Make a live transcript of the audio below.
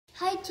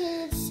Hi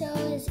kids, so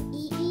it's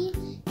EE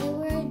and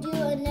we're gonna do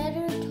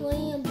another toy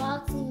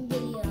unboxing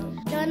video.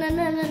 No, no,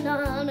 no, no,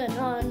 no, no,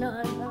 no,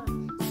 no, no.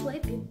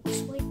 Swipe it,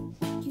 swipe.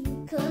 You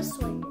can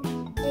swipe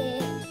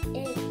it.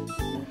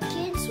 You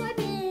can swipe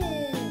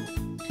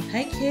it.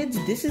 Hi kids,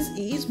 this is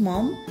EE's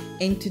mom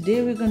and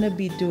today we're gonna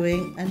be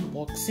doing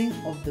unboxing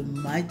of the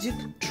magic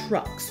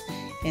trucks.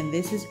 And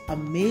this is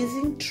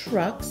amazing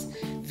trucks.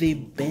 They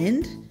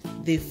bend,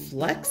 they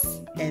flex,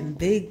 and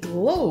they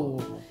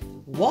glow.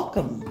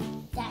 Welcome.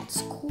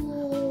 That's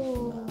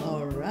cool.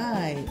 All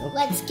right. Okay.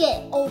 Let's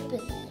get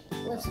open.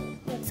 Let's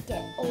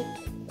get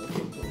open.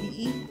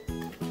 Okay.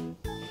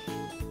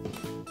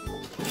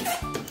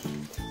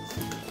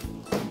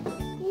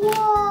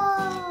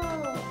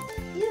 Whoa!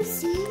 You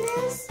see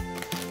this?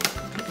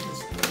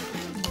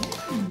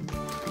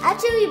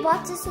 Actually, we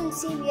bought this from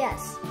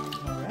CVS.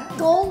 All right.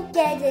 Go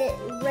get it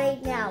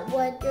right now.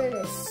 We're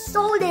gonna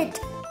sold it.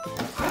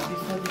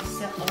 Before we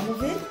sell all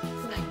of it,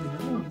 I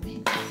know,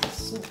 man, this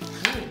is so cool.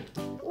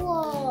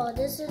 Whoa!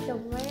 This is the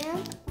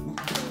ramp.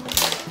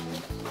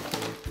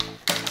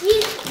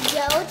 These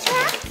yellow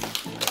tracks.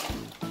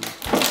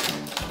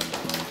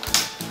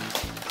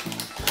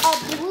 A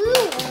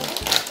blue one.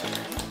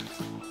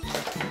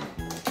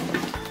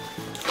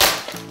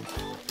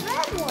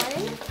 Red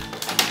one.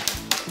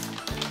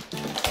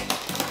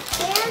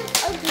 And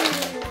a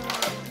green one.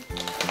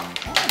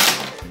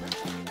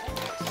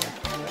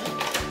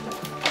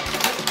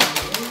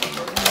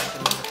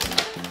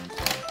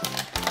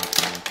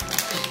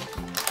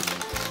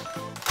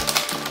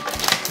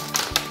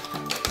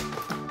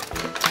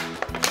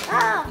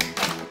 Ah!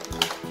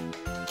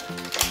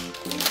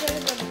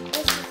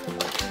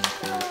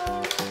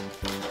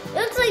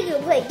 Looks like you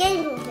play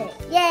games with it.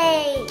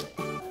 Yay!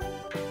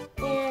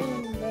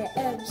 And the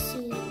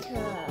MC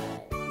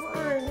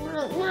card.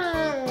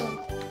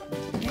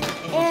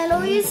 And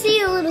oh, you see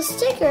a little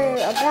sticker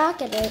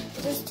back of it.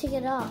 Just take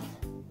it off.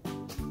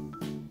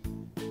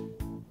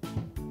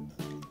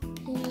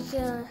 And you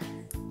can...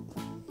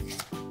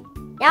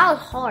 That was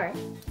hard.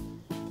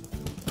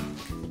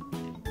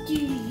 Do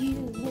you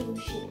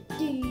motion?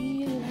 Do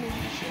you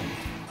motion?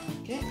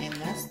 Okay, and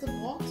that's the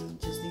box.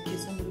 Just in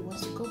case somebody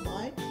wants to go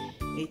buy.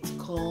 It's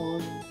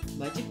called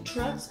Magic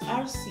Trucks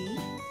RC.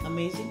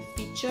 Amazing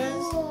features.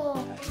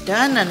 Whoa.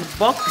 Done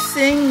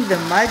unboxing the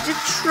Magic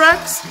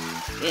Trucks,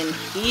 and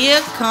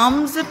here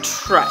comes the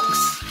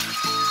trucks.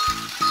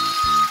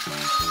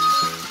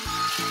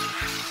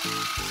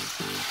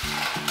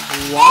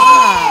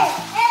 Wow!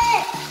 Hey,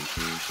 hey.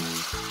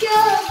 Go,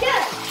 go,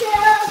 go,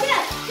 go,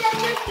 go,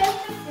 go, go, go.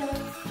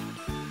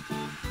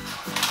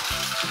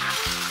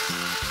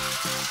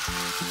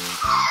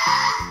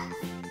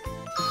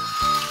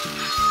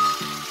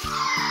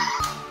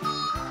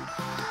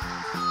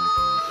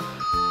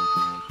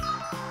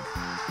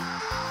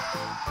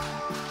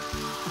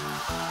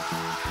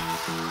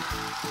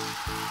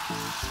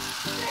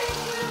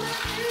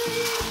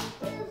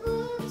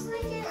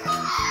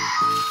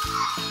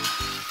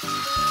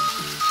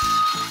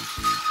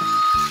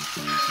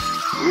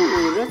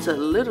 Ooh, that's a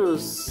little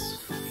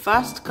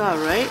fast car,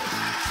 right?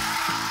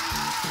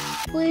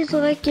 Please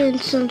like and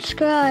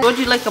subscribe. What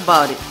do you like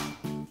about it?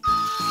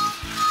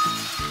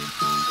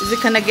 Is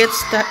it gonna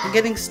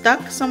getting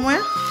stuck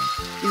somewhere?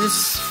 Is it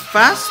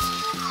fast?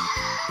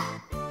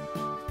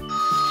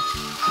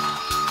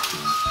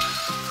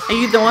 Are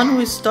you the one who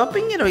is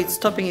stopping it, or it's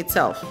stopping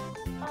itself?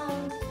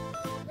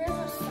 There's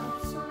a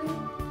stop sign.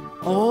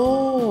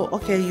 Oh,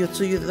 okay.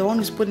 So you're the one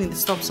who's putting the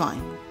stop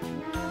sign.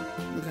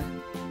 Okay.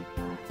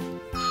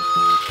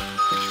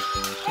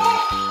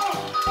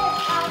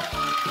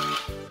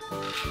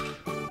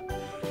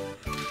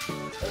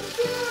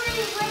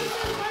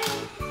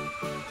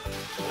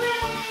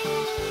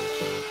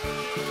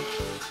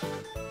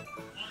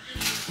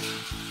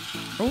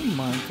 Oh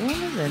my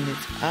goodness, and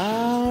it's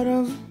out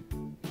of...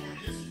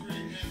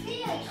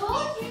 See, I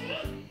told you.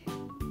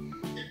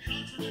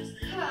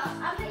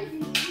 I'm gonna do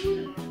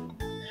you.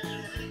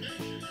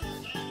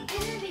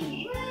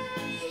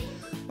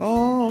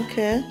 Oh,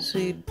 okay. So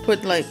you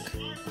put like...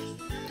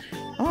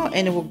 Oh,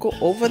 and it will go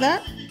over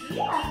that?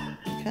 Yeah.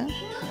 Okay. It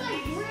looks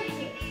like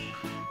bridges.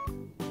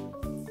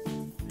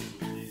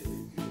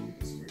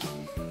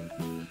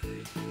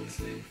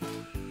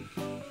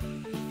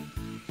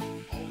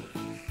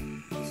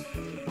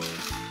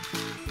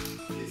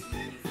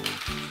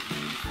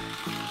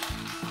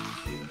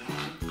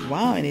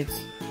 Wow, and it's...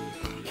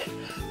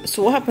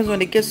 So what happens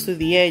when it gets to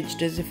the edge?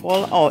 Does it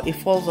fall? Oh, it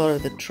falls out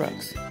of the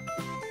trucks.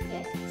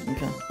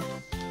 Okay.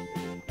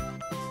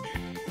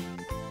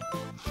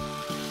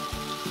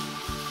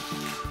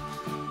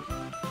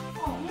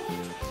 Oh, man.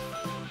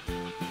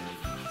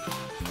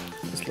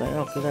 It's like,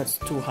 okay, that's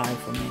too high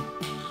for me.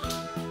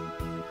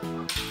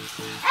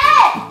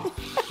 Hey!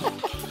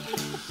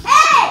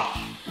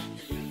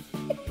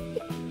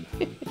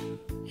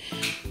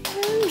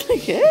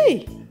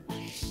 Okay.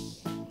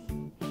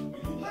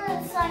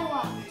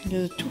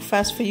 Is it too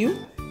fast for you?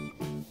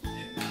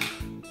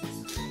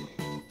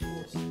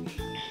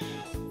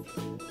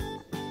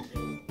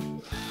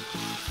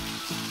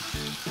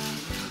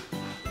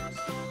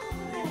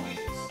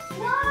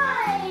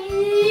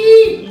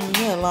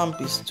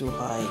 lamp is too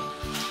high.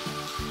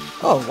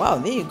 Oh wow,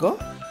 there you go.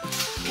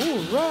 All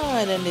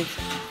right, and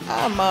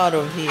I'm out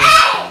of here.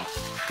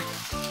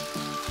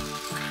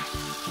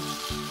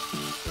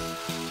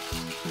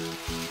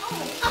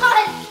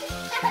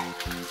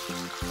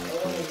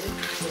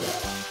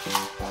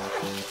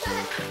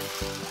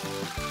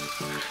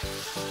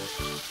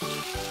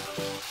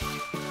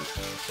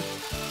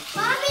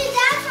 Mommy,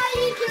 that's how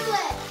you do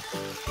it.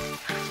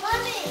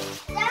 Mommy,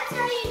 that's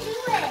how you do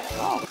it.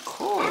 Oh,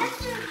 cool. And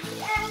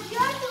you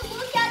have to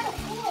look at the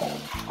pole.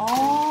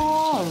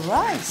 All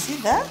right, see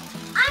that?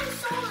 I'm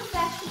so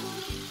effective.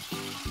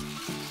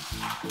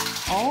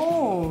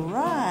 All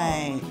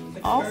right,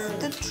 off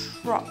the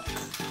truck.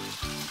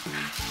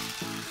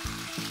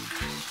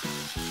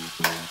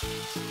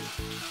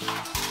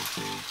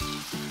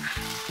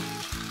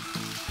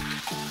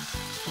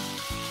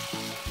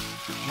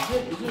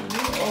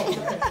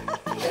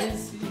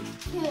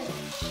 Good.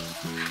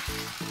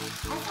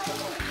 I thought it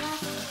was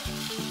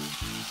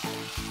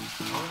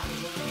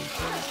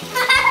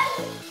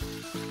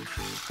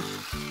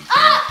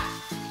ah!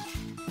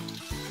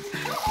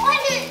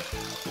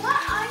 What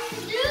are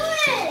you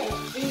doing?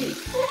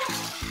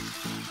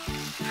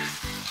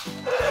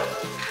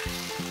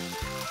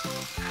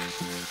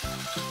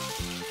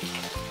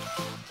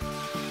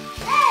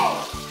 Hey!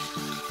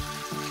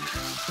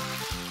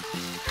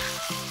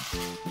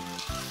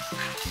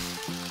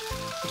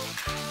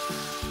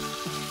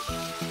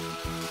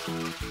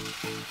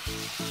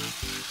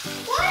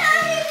 What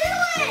are you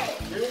doing?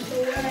 There's the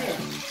way.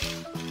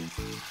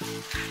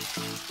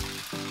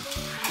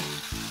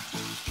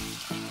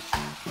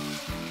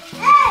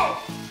 Hey!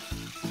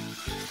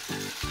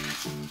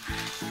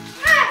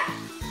 Ah!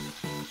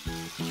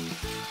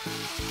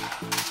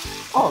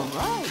 All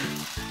right.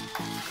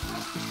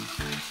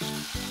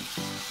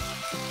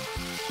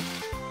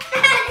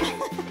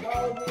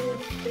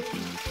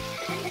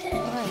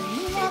 All right,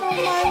 move out of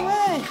my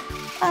way.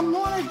 I'm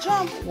gonna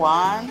jump.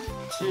 1,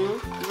 2,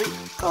 3,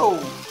 go.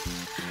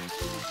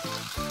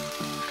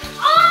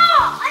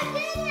 Oh, I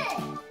did it!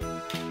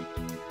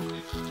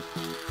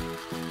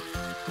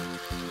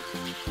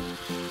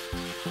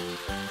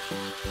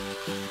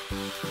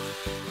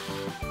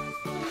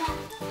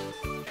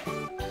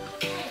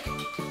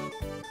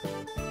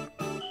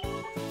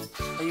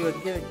 Are you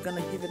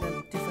gonna give it a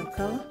different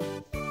color?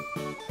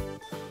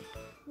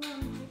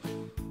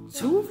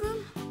 2 of them?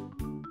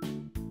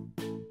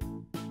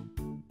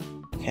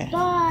 Okay.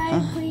 Bye.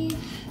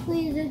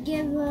 Please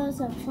give us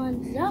a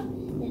thumbs up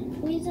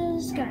and please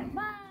subscribe.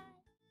 Bye.